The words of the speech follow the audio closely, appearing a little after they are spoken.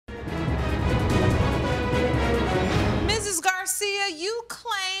Garcia, you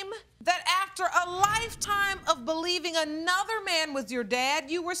claim that after a lifetime of believing another man was your dad,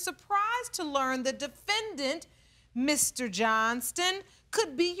 you were surprised to learn the defendant, Mr. Johnston,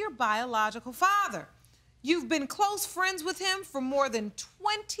 could be your biological father. You've been close friends with him for more than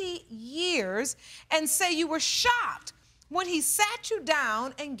 20 years and say you were shocked when he sat you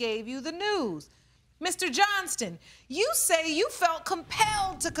down and gave you the news. Mr. Johnston, you say you felt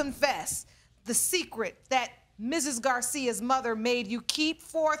compelled to confess the secret that Mrs. Garcia's mother made you keep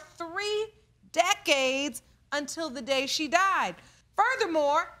for 3 decades until the day she died.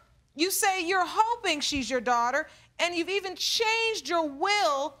 Furthermore, you say you're hoping she's your daughter, and you've even changed your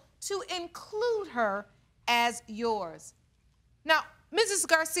will to include her as yours. Now, Mrs.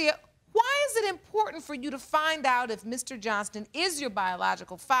 Garcia, why is it important for you to find out if Mr. Johnston is your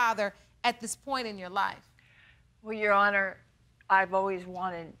biological father at this point in your life? Well, Your Honor, I've always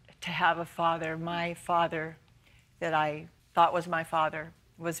wanted to have a father. My father, that I thought was my father,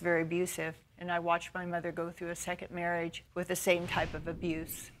 was very abusive, and I watched my mother go through a second marriage with the same type of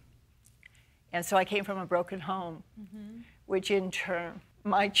abuse. And so I came from a broken home, which in turn,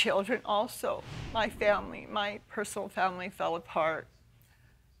 my children also, my family, my personal family fell apart.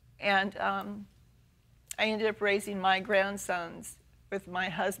 And I ended up raising my grandsons with my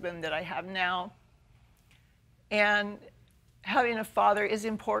husband that I have now. And having a father is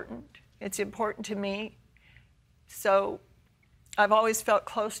important. It's important to me. So I've always felt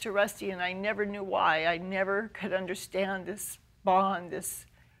close to Rusty, and I never knew why. I never could understand this bond, this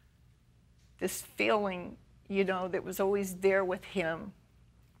feeling, you know, that was always there with him.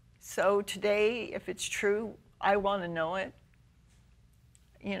 So today, if it's true, I want to know it.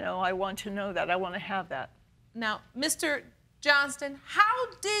 You know, I want to know that. I want to have that. Now, Mr. Johnston, how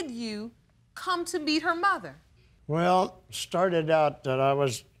did you come to meet her mother? Well, started out that I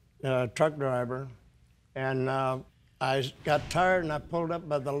was a truck driver, and I got tired and I pulled up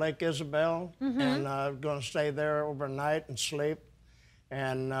by the Lake Isabel, and I was going to stay there overnight and sleep.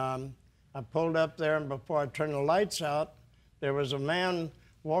 And I pulled up there, and before I turned the lights out, there was a man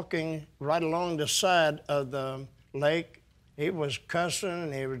walking right along the side of the lake. He was cussing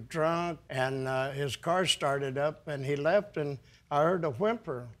and he was drunk, and his car started up and he left, and I heard a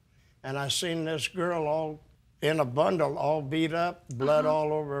whimper, and I seen this girl all in a bundle, all beat up, blood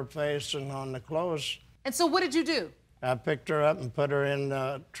all over her face and on the clothes. And so what did you do? I picked her up and put her in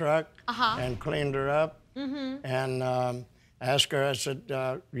the truck and cleaned her up, and asked her, I said,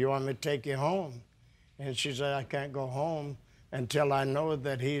 you want me to take you home? And she said, I can't go home until I know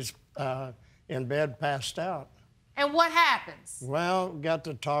that he's in bed passed out. And what happens? Well, got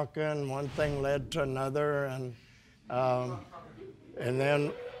to talking, one thing led to another, and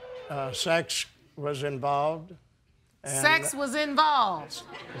then sex was involved. And sex was involved.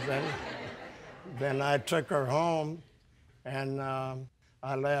 Then I took her home, and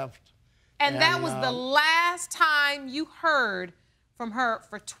I left. And that was the last time you heard from her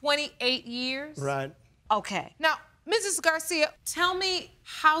for 28 years? Right. Okay. Now, Mrs. Garcia, tell me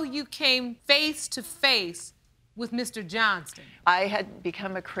how you came face to face with Mr. Johnston. I had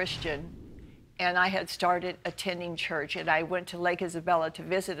become a Christian, and I had started attending church, and I went to Lake Isabella to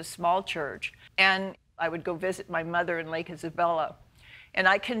visit a small church, and I would go visit my mother in Lake Isabella. And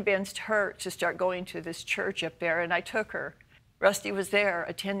I convinced her to start going to this church up there, and I took her. Rusty was there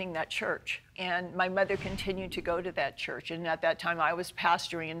attending that church, and my mother continued to go to that church, and at that time I was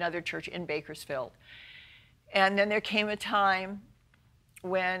pastoring another church in Bakersfield. And then there came a time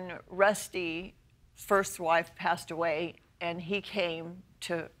when Rusty's first wife passed away, and he came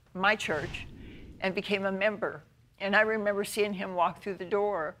to my church and became a member. And I remember seeing him walk through the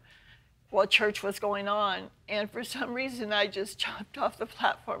door while church was going on, and for some reason I just jumped off the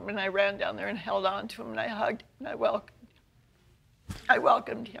platform and I ran down there and held on to him, and I hugged him, and I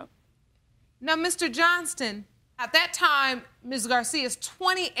welcomed him. Now, Mr. Johnston, at that time, Ms. Garcia is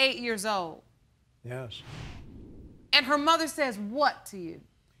 28 years old. Yes. And her mother says what to you?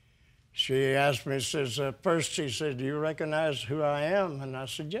 She asked me, says, first she said, do you recognize who I am? And I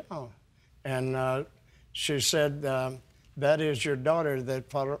said, yeah. And she said, that is your daughter that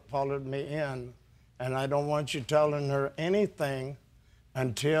followed me in, and I don't want you telling her anything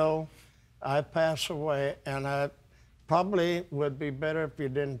until I pass away, and I probably would be better if you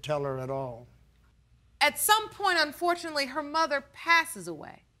didn't tell her at all. At some point, unfortunately, her mother passes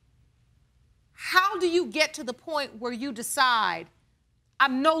away. How do you get to the point where you decide,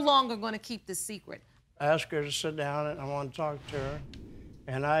 I'm no longer going to keep this secret? I asked her to sit down, and I want to talk to her,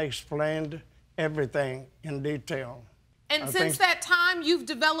 and I explained everything in detail. And since that time, you've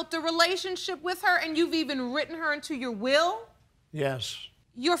developed a relationship with her, and you've even written her into your will? Yes.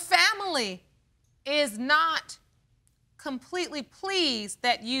 Your family is not completely pleased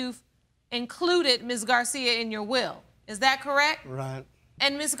that you've included Ms. Garcia in your will. Is that correct? Right.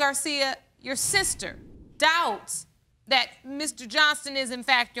 And Ms. Garcia, your sister, doubts that Mr. Johnston is in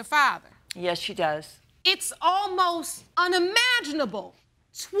fact your father. Yes, she does. It's almost unimaginable.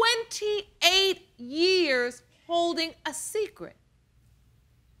 28 years holding a secret.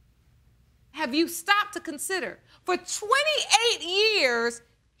 Have you stopped to consider? For 28 years,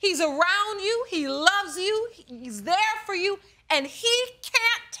 he's around you, he loves you, he's there for you, and he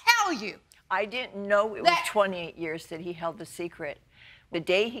can't tell you. I didn't know it was 28 years that he held the secret. The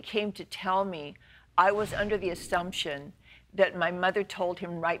day he came to tell me, I was under the assumption that my mother told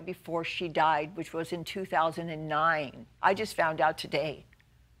him right before she died, which was in 2009. I just found out today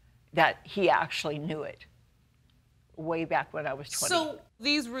that he actually knew it way back when I was 20. So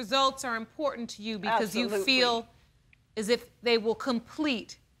these results are important to you because Absolutely. you feel as if they will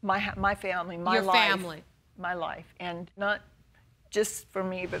complete my family, my your life, family. My life, and not just for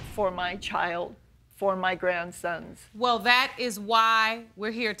me, but for my child, for my grandsons. Well, that is why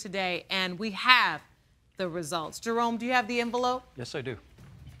we're here today, and we have the results. Jerome, do you have the envelope? Yes, I do.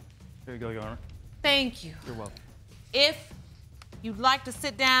 Here you go, Your Honor. Thank you. You're welcome. If you'd like to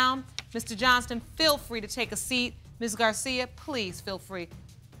sit down, Mr. Johnston, feel free to take a seat. Ms. Garcia, please feel free.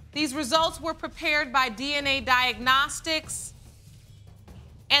 These results were prepared by DNA Diagnostics,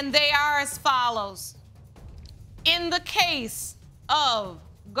 and they are as follows. In the case of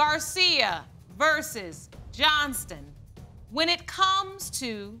Garcia versus Johnston, when it comes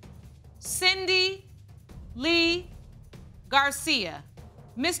to Cindy Lee Garcia,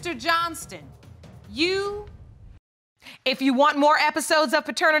 Mr. Johnston, If you want more episodes of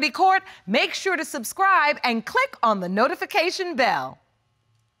Paternity Court, make sure to subscribe and click on the notification bell.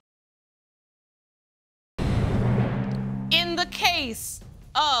 In the case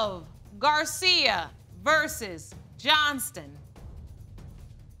of Garcia versus Johnston,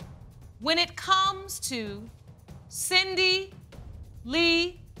 when it comes to Cindy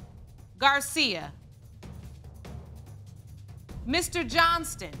Lee Garcia, Mr.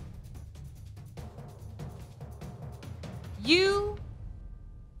 Johnston, you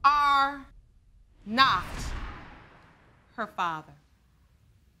are not her father.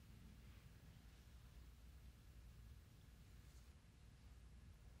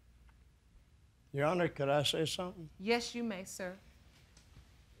 Your Honor, could I say something? Yes, you may, sir.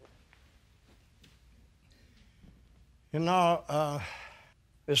 You know,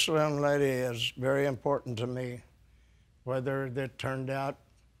 this young lady is very important to me, whether it turned out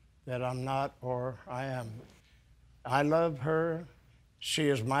that I'm not or I am. I love her. She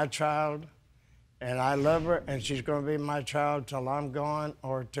is my child, and I love her, and she's going to be my child till I'm gone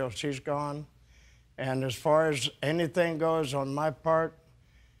or till she's gone. And as far as anything goes on my part,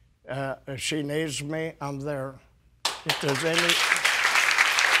 if she needs me, I'm there. If there's any...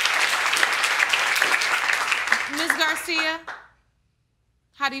 Ms. Garcia,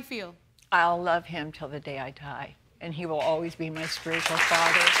 how do you feel? I'll love him till the day I die, and he will always be my spiritual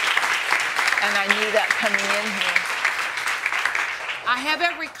father. And I knew that coming in here. I have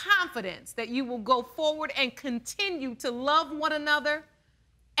every confidence that you will go forward and continue to love one another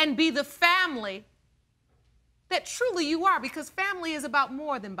and be the family that truly you are, because family is about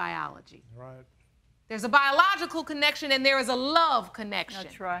more than biology. Right. There's a biological connection and there is a love connection.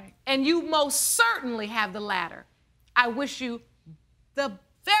 That's right. And you most certainly have the latter. I wish you the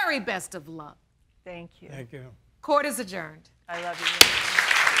very best of luck. Thank you. Thank you. Court is adjourned. I love you.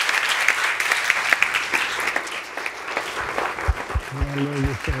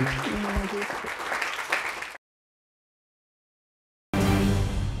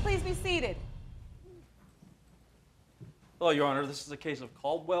 Please be seated. Hello, Your Honor. This is a case of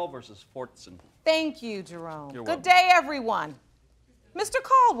Caldwell versus Fortson. Thank you, Jerome. You're Good welcome. day, everyone. Mr.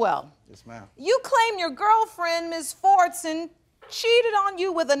 Caldwell. Yes, ma'am. You claim your girlfriend, Ms. Fortson, cheated on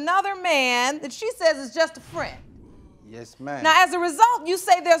you with another man that she says is just a friend. Yes, ma'am. Now, as a result, you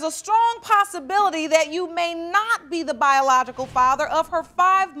say there's a strong possibility that you may not be the biological father of her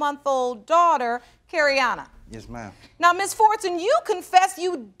 5-month-old daughter, Cariana. Yes, ma'am. Now, Ms. Fortson, you confess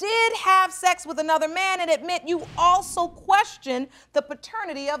you did have sex with another man and admit you also questioned the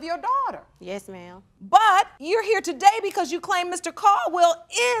paternity of your daughter. Yes, ma'am. But you're here today because you claim Mr. Caldwell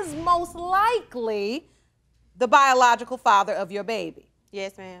is most likely the biological father of your baby.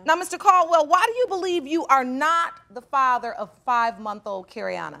 Yes, ma'am. Now, Mr. Caldwell, why do you believe you are not the father of 5-month-old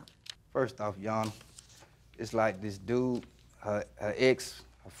Cariana? First off, Jan, it's like this dude, her ex,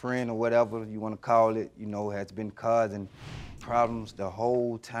 a friend or whatever you want to call it, you know, has been causing problems the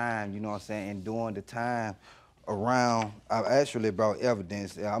whole time, you know what I'm saying? And during the time around. I actually brought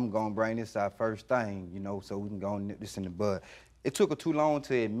evidence. I'm gonna bring this out first thing, you know, so we can go and nip this in the bud. It took her too long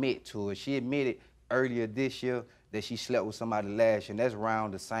to admit to it. She admitted earlier this year that she slept with somebody last year, and that's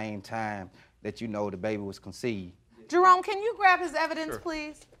around the same time that, you know, the baby was conceived. Jerome, can you grab his evidence,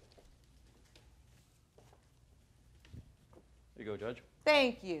 please? Here you go, Judge.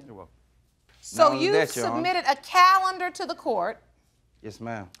 Thank you. You're welcome. So only you that, Your Honor. submitted a calendar to the court Yes,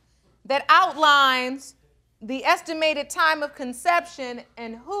 ma'am. that outlines the estimated time of conception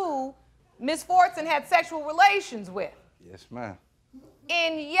and who Ms. Fortson had sexual relations with. Yes, ma'am.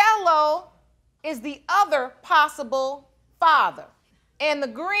 In yellow is the other possible father. And the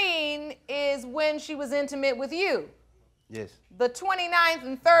green is when she was intimate with you. Yes. The 29th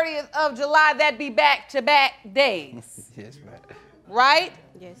and 30th of July, that'd be back-to-back days, Yes, ma'am. right?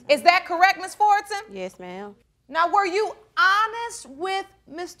 Yes. Is that correct, Ms. Fortson? Yes, ma'am. Now, were you honest with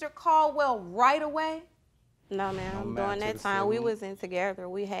Mr. Caldwell right away? No, ma'am. No, ma'am, During to that the time, we seven. was in together.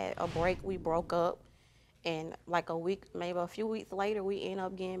 We had a break. We broke up. And like a week, maybe a few weeks later, we ended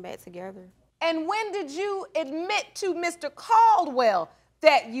up getting back together. And when did you admit to Mr. Caldwell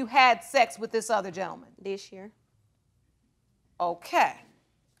that you had sex with this other gentleman? This year. Okay.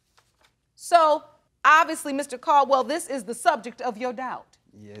 So, obviously, Mr. Caldwell, this is the subject of your doubt.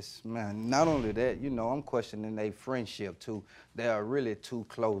 Yes, ma'am. Not only that, you know, I'm questioning their friendship, too. They are really too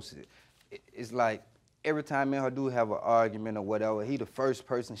close. It's like every time me and her do have an argument or whatever, he the first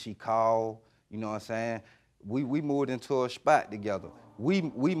person she called, you know what I'm saying? We moved into a spot together. We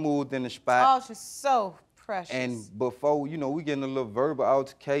moved in the spot. Oh, she's so precious. And before, you know, we getting a little verbal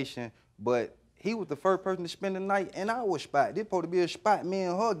altercation, but he was the first person to spend the night in our spot. This supposed to be a spot me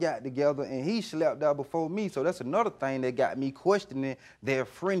and her got together, and he slept there before me. So that's another thing that got me questioning their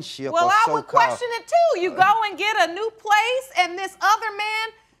friendship. Well, or I so would question it too. You go and get a new place, and this other man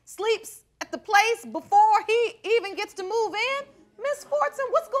sleeps at the place before he even gets to move in. Miss Fortson,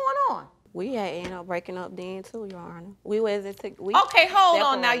 what's going on? We had ended up breaking up then, too, Your Honor. We wasn't we Okay, hold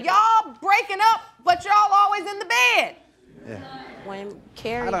on now. separated. Y'all breaking up, but y'all always in the bed. When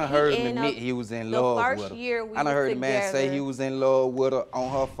Carrie, I done heard him ended admit up- he was in the love first with her. year we I done was heard the man say together. he was in love with her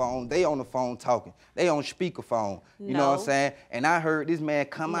on her phone. They on the phone talking. They on speakerphone. You know what I'm No. saying? And I heard this man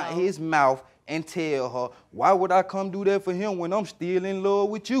come out No. his mouth and tell her, why would I come do that for him when I'm still in love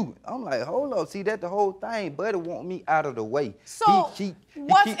with you? I'm like, hold up. See, that's the whole thing. Buddy want me out of the way. So He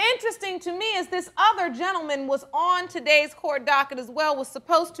what's keep- interesting to me is this other gentleman was on today's court docket as well, was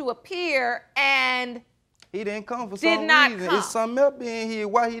supposed to appear, and He didn't come for Did some not reason. come. It's something up in here.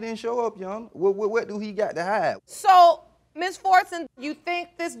 Why he didn't show up, young? What do he got to hide? so, Ms. Fortson, you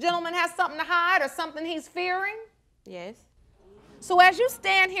think this gentleman has something to hide or something he's fearing? Yes. So as you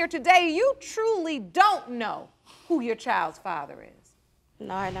stand here today, you truly don't know who your child's father is.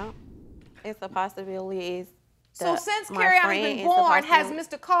 No, I don't. It's a possibility. Is So since my Carrie has friend been is born, supposed has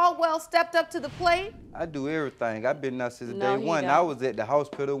to- Mr. Caldwell stepped up to the plate? I do everything. I've been there since No, day he one. don't. I was at the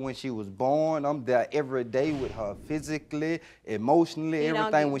hospital when she was born. I'm there every day with her, physically, emotionally, He don't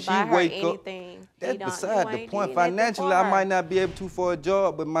everything. get When she by her wake up, anything. He that's don't- beside you the ain't point. did nothing Financially, for I her. might not be able to for a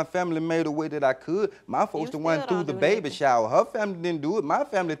job, but my family made a way that I could. My folks the one still threw don't the do baby nothing. shower. Her family didn't do it. My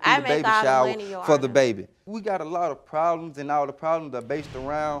family threw I the make baby all the shower money, Your for the Honor. baby. We got a lot of problems, and all the problems are based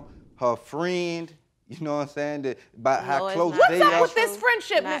around her friend. You know what I'm saying? About how No, it's close not. What's they up are. with this True.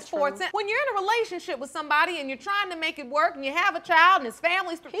 friendship, Not Ms. true. Fortson? When you're in a relationship with somebody and you're trying to make it work and you have a child and his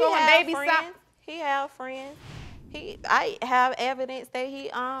family's He throwing have babies friends. out. He have friends. I have evidence that he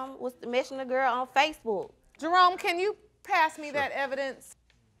was messing a girl on Facebook. Jerome, can you pass me that evidence?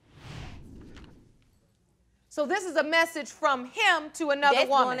 So this is a message from him to another That's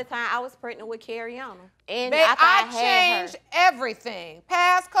woman. during the time I was pregnant with Carriana. And Babe, after I had changed her. everything.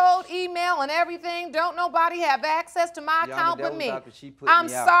 Passcode, email, and everything. Don't nobody have access to my Yana, account that but was me. after she put I'm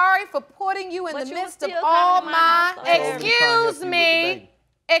me out. sorry for putting you in But the you was midst of still all coming to my my... house, so every- Totally trying to help Excuse you with the me. baby.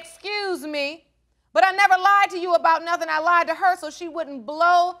 Excuse me. But I never lied to you about nothing. I lied to her so she wouldn't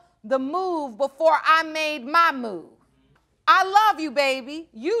blow the move before I made my move. I love you, baby.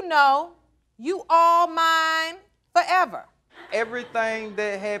 You know, you all mine forever. Everything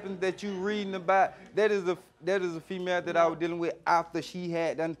that happened that you reading about, that is a female that I was dealing with after she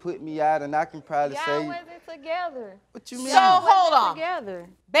had done put me out, and I can probably Y'all say, wasn't together. what you mean? So hold on. Together.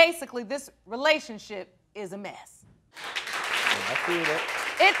 Basically, this relationship is a mess. I feel that.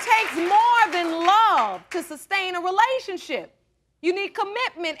 It takes more than love to sustain a relationship. You need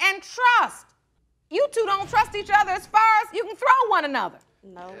commitment and trust. You two don't trust each other as far as you can throw one another.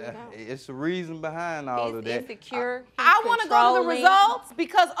 No, we Yeah, don't. it's the reason behind all He's of that. insecure. I want to go to the results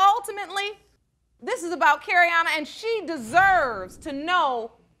because ultimately, this is about Carriana and she deserves to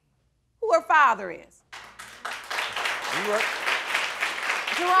know who her father is. You right.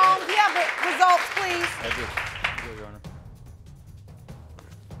 Jerome, do you have the results, please? I do. Yeah, Your Honor.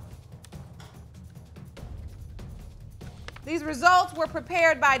 These results were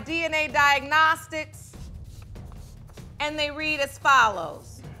prepared by DNA Diagnostics, and they read as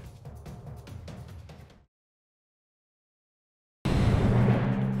follows.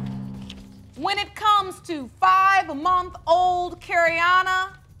 When it comes to 5-month-old Cariana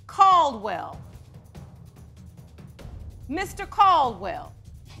Caldwell, Mr. Caldwell,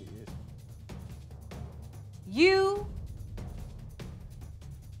 you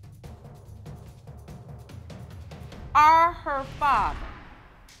are her father.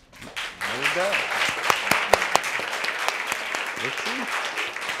 No doubt. Let's see.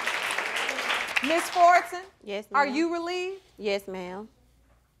 Miss Fortson, Yes, ma'am. are you relieved? Yes, ma'am.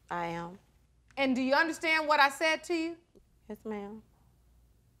 I am. And do you understand what I said to you? Yes, ma'am.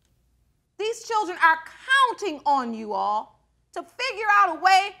 These children are counting on you all to figure out a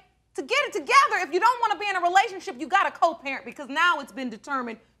way to get it together. If you don't want to be in a relationship, you got to co-parent, because now it's been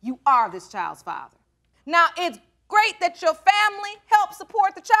determined you are this child's father. Now, it's great that your family helps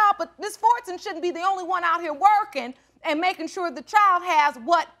support the child, but Miss Fortson shouldn't be the only one out here working and making sure the child has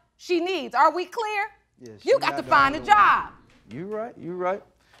what she needs. Are we clear? Yes, You got to find a job. You right, you right.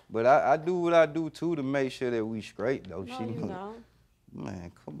 But I do what I do too to make sure that we straight though. No, you don't.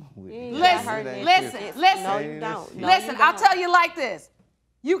 Man, come on with You it. ain't Listen, got her listen, business. listen. No, you don't. No, Listen, you I'll don't. tell you like this.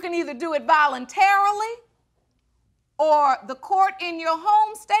 You can either do it voluntarily, or the court in your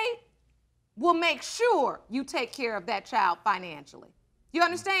home state will make sure you take care of that child financially. You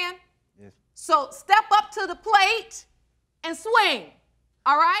understand? Yes. So step up to the plate and swing,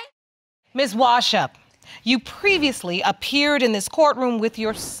 all right? Ms. Washup, you previously appeared in this courtroom with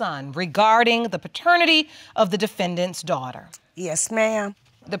your son regarding the paternity of the defendant's daughter. Yes, ma'am.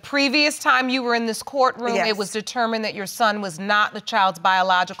 The previous time you were in this courtroom, Yes. it was determined that your son was not the child's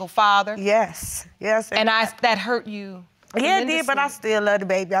biological father. Yes, yes. And that hurt you. Yeah, it did, but I tremendously. still love the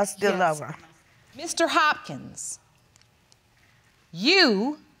baby. I still Yes. love her. Mr. Hopkins,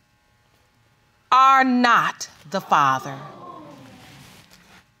 you are not the father.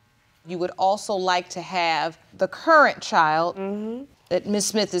 You would also like to have the current child that Ms.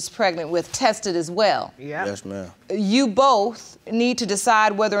 Smith is pregnant with tested as well. Yeah. Yes, ma'am. You both need to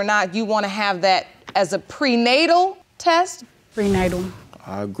decide whether or not you want to have that as a prenatal test. Prenatal.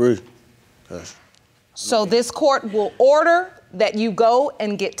 I agree. Yes. So this court will order that you go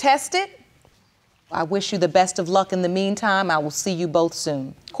and get tested. I wish you the best of luck in the meantime. I will see you both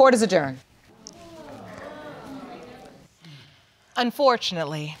soon. Court is adjourned.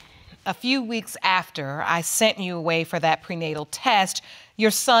 Unfortunately, a few weeks after I sent you away for that prenatal test,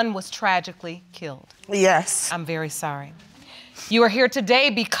 your son was tragically killed. Yes. I'm very sorry. You are here today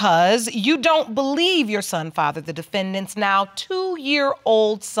because you don't believe your son fathered the defendant's now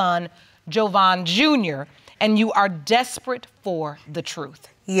 2-year-old son, Jovan Jr., and you are desperate for the truth.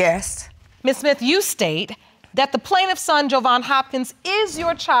 Yes. Ms. Smith, you state that the plaintiff's son, Jovan Hopkins, is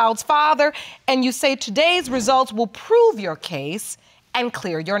your child's father, and you say today's results will prove your case and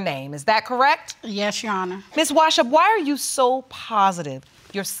clear your name. Is that correct? Yes, Your Honor. Ms. Washup, why are you so positive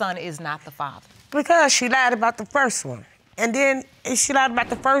your son is not the father? Because she lied about the first one. And then she lied about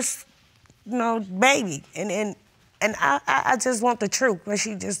the first, baby. And I just want the truth, but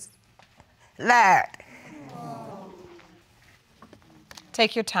she just lied.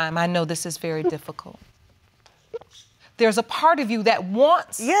 Take your time. I know this is very difficult. There's a part of you that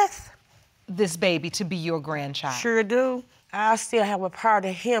wants Yes. this baby to be your grandchild. Sure do. I still have a part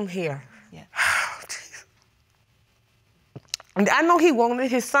of him here. Yeah. And I know he wanted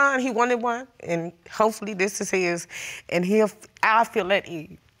his son, he wanted one, and hopefully this is his, and I'll feel at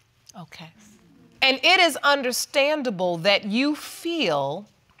ease. Okay. And it is understandable that you feel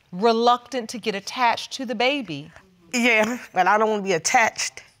reluctant to get attached to the baby. Yeah, but I don't want to be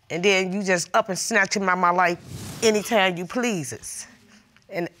attached, and then you just up and snatch him out of my life anytime you pleases.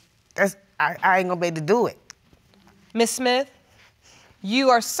 And I ain't gonna be able to do it. Ms. Smith, you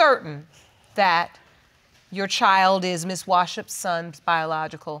are certain that your child is Ms. Washup's son's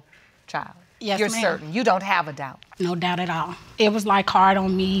biological child? Yes, You're ma'am. certain. You don't have a doubt. No doubt at all. It was like hard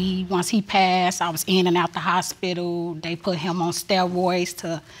on me. Once he passed, I was in and out the hospital. They put him on steroids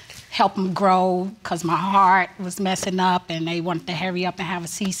to help him grow because my heart was messing up and they wanted to hurry up and have a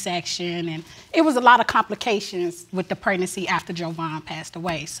C-section. And it was a lot of complications with the pregnancy after Jovan passed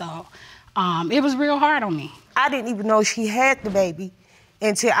away. So it was real hard on me. I didn't even know she had the baby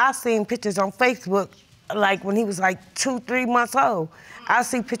until I seen pictures on Facebook, like when he was like 2-3 months old. I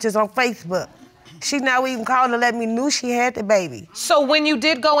see pictures on Facebook. She never even called to let me know she had the baby. So when you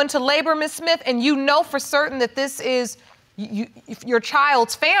did go into labor, Ms. Smith, and you know for certain that this is your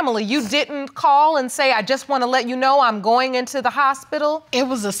child's family, you didn't call and say, I just want to let you know I'm going into the hospital? It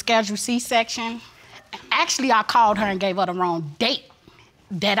was a scheduled C-section. Actually, I called her and gave her the wrong date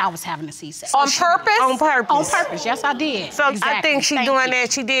that I was having a C-section. On purpose? On purpose. On purpose, yes, I did. So exactly. I think she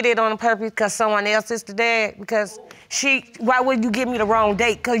that. She did it on purpose because someone else is the dad. Because why would you give me the wrong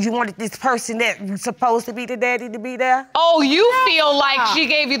date? Because you wanted this person that was supposed to be the daddy to be there? Oh, you feel like she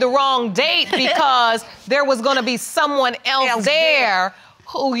gave you the wrong date because there was going to be someone else there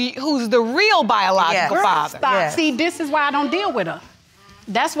who's the real biological father. Stop. Yeah. See, this is why I don't deal with her.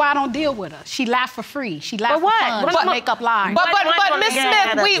 That's why I don't deal with her. She laughed for free. She laughed for fun. But make up lies. But Miss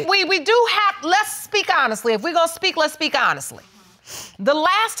Smith, we do have, let's speak honestly. If we're going to speak, let's speak honestly. The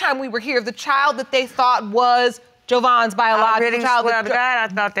last time we were here, the child that they thought was Jovan's biological child, I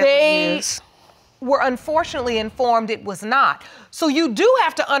thought that they was his. were unfortunately informed it was not. So you do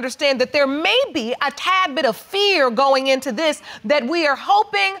have to understand that there may be a tad bit of fear going into this, that we are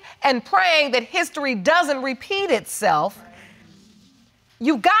hoping and praying that history doesn't repeat itself.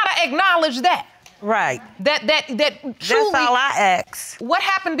 You gotta acknowledge that. Right. That truly. That's all I ask. What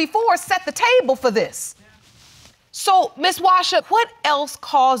happened before set the table for this. So, Miss Washa, what else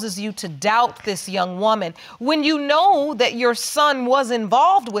causes you to doubt this young woman when you know that your son was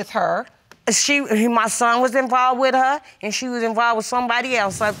involved with her? My son was involved with her, and she was involved with somebody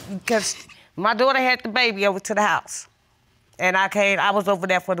else because my daughter had the baby over to the house. And I was over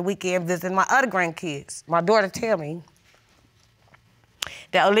there for the weekend visiting my other grandkids. My daughter tell me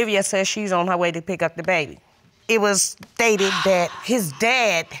that Olivia says she's on her way to pick up the baby. It was stated that his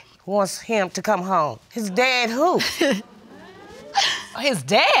dad wants him to come home. His dad who? His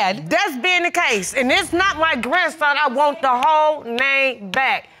dad? That's been the case. And it's not my grandson. I want the whole name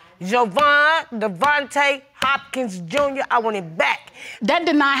back. Jovan Devontae Hopkins Jr., I want it back. That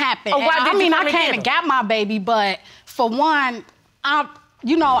did not happen. Oh, I came and got my baby, but for one, I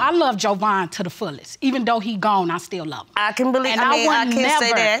love Jovan to the fullest. Even though he gone, I still love him. I can believe, and I can't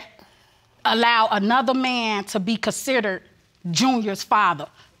say that. Allow another man to be considered Junior's father,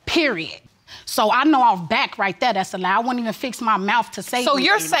 period. So I know off back right there, that's a lie. I wouldn't even fix my mouth to say. So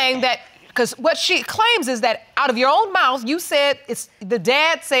you're saying that, because what she claims is that out of your own mouth, you said his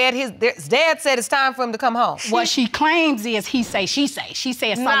dad said it's time for him to come home. What she claims is he say, she say. She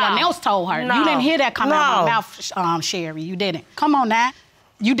said someone else told her. No. You didn't hear that come out of my mouth, Sherry. You didn't. Come on now.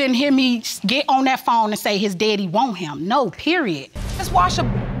 You didn't hear me get on that phone and say his daddy want him. No, period. Ms. Washa,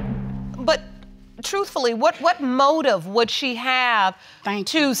 but truthfully, what motive would she have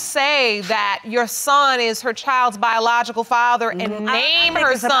to say that your son is her child's biological father and name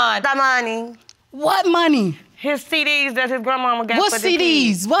her son? The money. What money? His CDs that his grandmama got what for the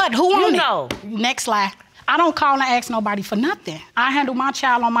CDs? What? Who on it? You know. Next slide. I don't call and ask nobody for nothing. I handle my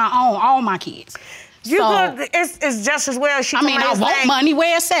child on my own, all my kids. It's just as well. I want money.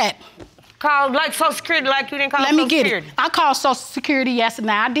 Where it's at? Call like Social Security, like you didn't call Social Security. Let me get it. I called Social Security yesterday.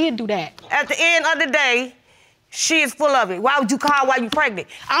 I did do that. At the end of the day, she is full of it. Why would you call while you pregnant?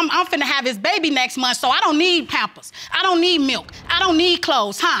 I'm finna have his baby next month, so I don't need Pampers. I don't need milk. I don't need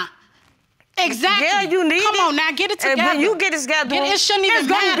clothes, huh? Exactly. Yeah, you need it. Come on now, get it together. And when you get it together, it shouldn't even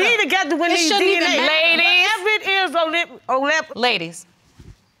matter. It's gonna be together when these DNA. Ladies,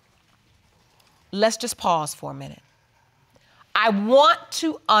 let's just pause for a minute. I want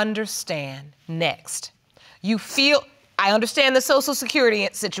to understand next. I understand the Social Security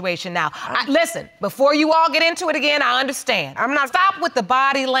situation now. Listen, before you all get into it again, I understand. Stop with the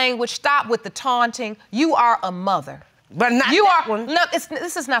body language, stop with the taunting. You are a mother. But not that one. No,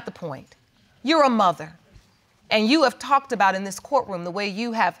 this is not the point. You're a mother. And you have talked about in this courtroom the way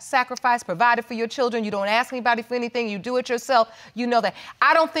you have sacrificed, provided for your children. You don't ask anybody for anything. You do it yourself. You know that.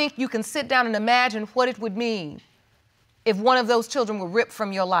 I don't think you can sit down and imagine what it would mean if one of those children were ripped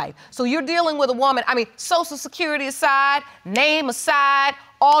from your life. So you're dealing with a woman, Social Security aside, name aside,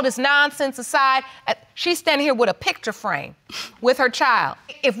 all this nonsense aside, she's standing here with a picture frame with her child.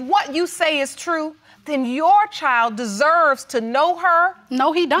 If what you say is true, then your child deserves to know her.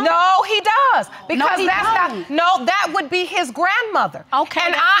 No, he don't. No, he does. Because no, that would be his grandmother.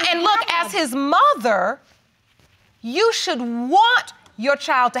 Okay. And look, as his mother, you should want your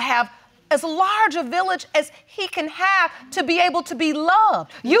child to have as large a village as he can have to be able to be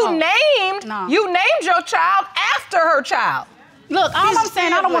loved. You named your child after her child. Look, all I'm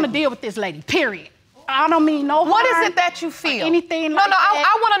saying, I don't want to deal with this lady, period. I don't mean no harm. What is it that you feel? Anything like that.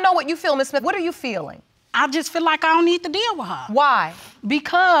 I want to know what you feel, Ms. Smith. What are you feeling? I just feel like I don't need to deal with her. Why?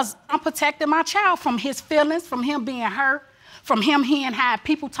 Because I'm protecting my child from his feelings, from him being hurt, from him hearing how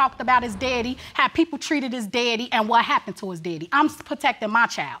people talked about his daddy, how people treated his daddy, and what happened to his daddy. I'm protecting my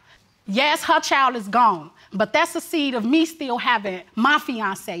child. Yes, her child is gone, but that's a seed of me still having my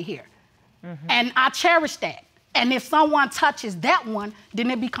fiance here. And I cherish that. And if someone touches that one,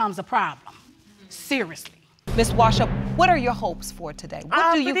 then it becomes a problem. Seriously. Ms. Washup, what are your hopes for today?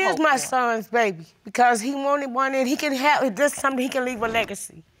 What do you hope for? It is my son's baby because he wanted one and he can have, this something he can leave a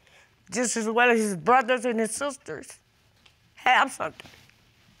legacy. Just as well as his brothers and his sisters have something.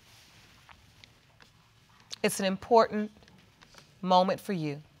 It's an important moment for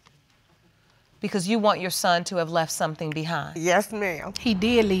you because you want your son to have left something behind. Yes, ma'am. He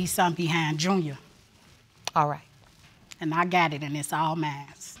did leave something behind, Junior. All right. And I got it, and it's all mine.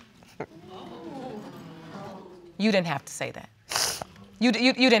 You didn't have to say that. You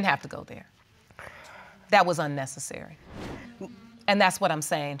didn't have to go there. That was unnecessary. And that's what I'm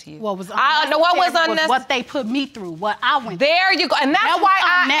saying to you. What was what was unnecessary? What they put me through, what I went through. There you go. And that's why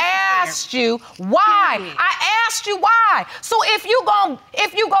I asked you why. I asked you why. So if you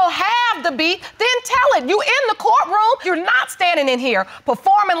go have the beat, then tell it. You in the courtroom. You're not standing in here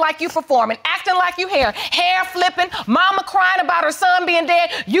performing like you performing, acting like you hair flipping, mama crying about her son being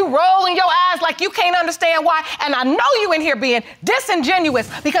dead. You rolling your eyes like you can't understand why. And I know you in here being disingenuous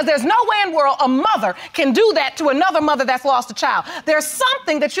because there's no way in the world a mother can do that to another mother that's lost a child. There's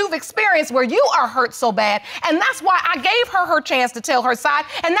something that you've experienced where you are hurt so bad, and that's why I gave her chance to tell her side,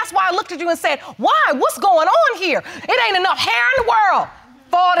 and that's why I looked at you and said, why? What's going on here? It ain't enough hair in the world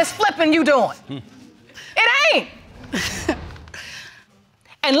for all this flipping you doing. It ain't.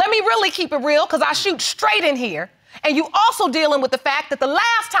 And let me really keep it real, because I shoot straight in here, and you also dealing with the fact that the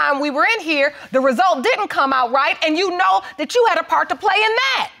last time we were in here, the result didn't come out right, and you know that you had a part to play in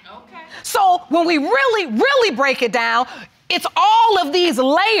that. Okay. So when we really, really break it down, it's all of these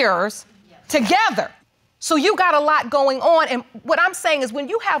layers together. So you got a lot going on. And what I'm saying is when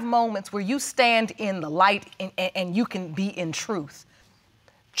you have moments where you stand in the light and you can be in truth,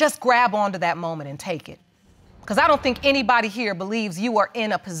 just grab onto that moment and take it. Because I don't think anybody here believes you are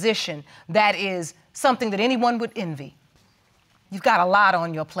in a position that is something that anyone would envy. You've got a lot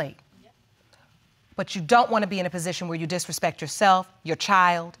on your plate. But you don't want to be in a position where you disrespect yourself, your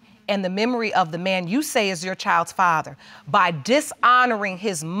child, and the memory of the man you say is your child's father by dishonoring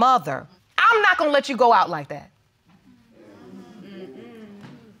his mother. I'm not gonna let you go out like that.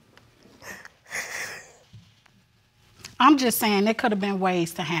 I'm just saying there could have been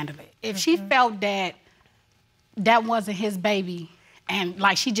ways to handle it. If she felt that that wasn't his baby, and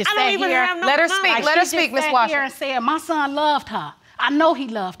like she just sat here, let her speak, let her speak, Miss Washington. Here and said, my son loved her. I know he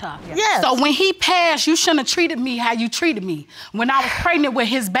loved her. Yes. So when he passed, you shouldn't have treated me how you treated me when I was pregnant with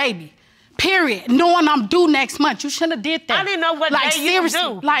his baby. Period. Knowing I'm due next month, you shouldn't have did that. I didn't know what like, day seriously,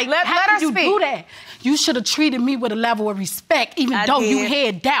 you do. Like, let how her could you speak. do that? You should have treated me with a level of respect, even I though you did.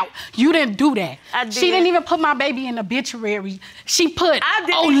 had doubt. You didn't do that. I did. She didn't even put my baby in the obituary. She put I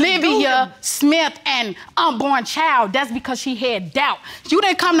didn't even do Olivia them. Smith and unborn child. That's because she had doubt. You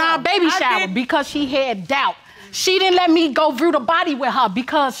didn't come to our baby I shower did. because she had doubt. She didn't let me go view the body with her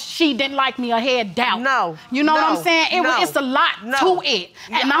because she didn't like me or had doubt. No. You know what No. I'm saying? It's a lot to it.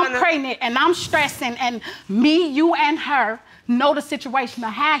 And I'm pregnant and I'm stressing, and me, you, and her know the situation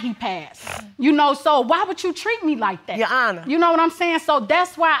of how he passed. You know, so why would you treat me like that? Your Honor. You know what I'm saying? So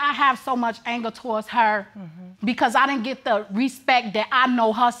that's why I have so much anger towards her, because I didn't get the respect that I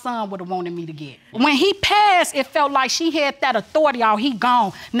know her son would have wanted me to get. When he passed, it felt like she had that authority. Oh, he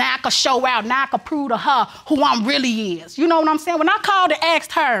gone. Now I could show out. Now I could prove to her who I'm really is. You know what I'm saying? When I called and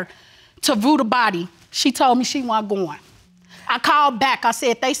asked her to view the body, she told me she wasn't going. I called back. I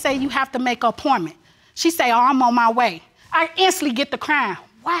said, they say you have to make an appointment. She said, oh, I'm on my way. I instantly get the crying.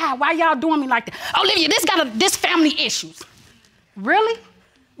 Why y'all doing me like that? Olivia, this family issues. Really?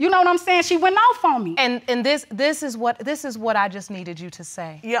 You know what I'm saying? She went off on me. And this is what I just needed you to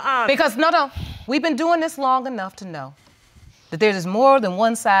say. Your Honor. Because no, we've been doing this long enough to know that there's more than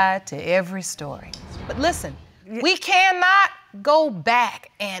one side to every story. But listen, we cannot go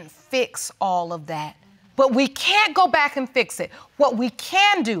back and fix all of that. But we can't go back and fix it. What we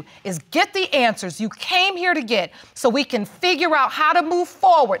can do is get the answers you came here to get so we can figure out how to move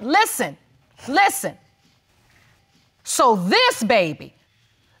forward. Listen. So this baby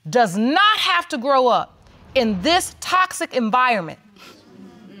does not have to grow up in this toxic environment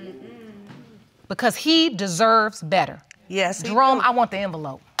because he deserves better. Yes. Jerome, I want the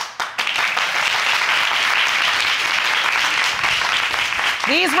envelope.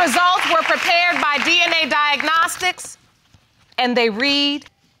 These results were prepared by DNA Diagnostics, and they read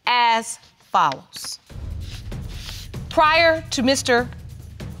as follows. Prior to Mr.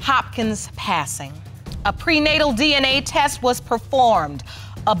 Hopkins' passing, a prenatal DNA test was performed.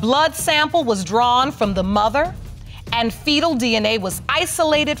 A blood sample was drawn from the mother and fetal DNA was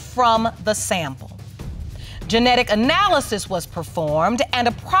isolated from the sample. Genetic analysis was performed, and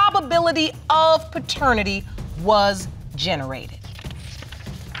a probability of paternity was generated.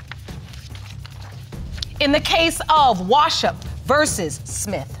 In the case of Washup versus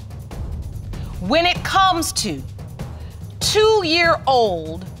Smith, when it comes to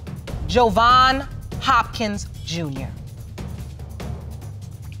 2-year-old Jovan Hopkins Jr.,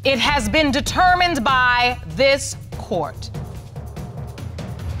 it has been determined by this court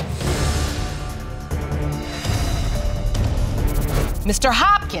Mr.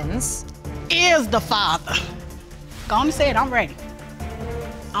 Hopkins Is the father. Go on and say it, I'm ready.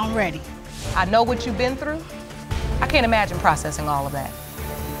 I'm ready. I know what you've been through. I can't imagine processing all of that.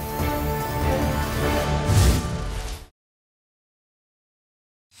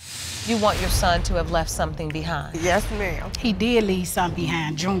 You want your son to have left something behind. Yes, ma'am. He did leave something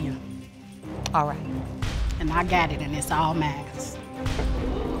behind, Junior. All right. And I got it, and it's all mine.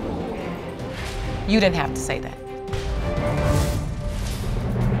 You didn't have to say that.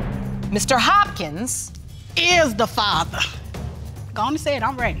 Mr. Hopkins Is the father. Go on and say it,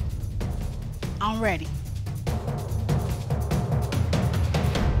 I'm ready. I'm ready.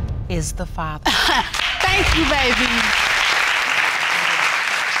 is the father. Thank you, baby.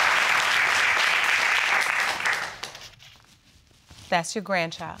 That's your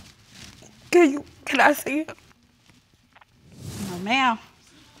grandchild. Can I see it? No, ma'am.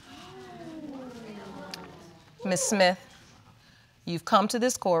 Ms. Smith, you've come to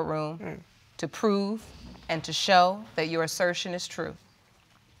this courtroom to prove and to show that your assertion is true.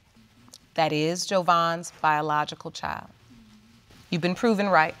 That is Jovan's biological child. You've been proven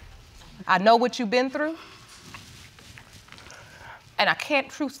right. I know what you've been through, and I can't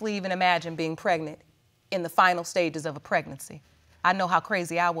truthfully even imagine being pregnant in the final stages of a pregnancy. I know how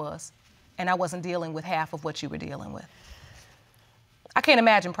crazy I was, and I wasn't dealing with half of what you were dealing with. I can't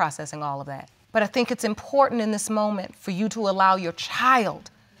imagine processing all of that. But I think it's important in this moment for you to allow your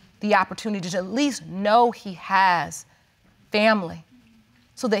child the opportunity to at least know he has family,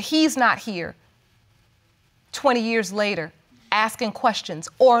 so that he's not here 20 years later asking questions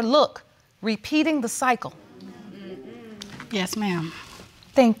or, look, repeating the cycle. Yes, ma'am.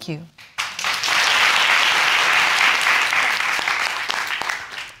 Thank you.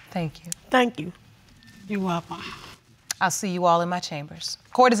 Thank you. Thank you. You're welcome. I'll see you all in my chambers.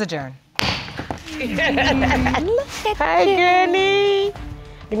 Court is adjourned. Hi, Granny.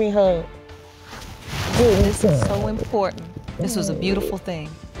 Give me a hug. This is so important. This was a beautiful thing.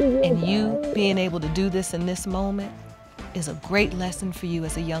 And you being able to do this in this moment is a great lesson for you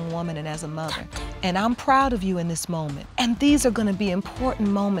as a young woman and as a mother. And I'm proud of you in this moment. And these are going to be important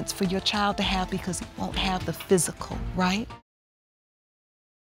moments for your child to have because he won't have the physical, right?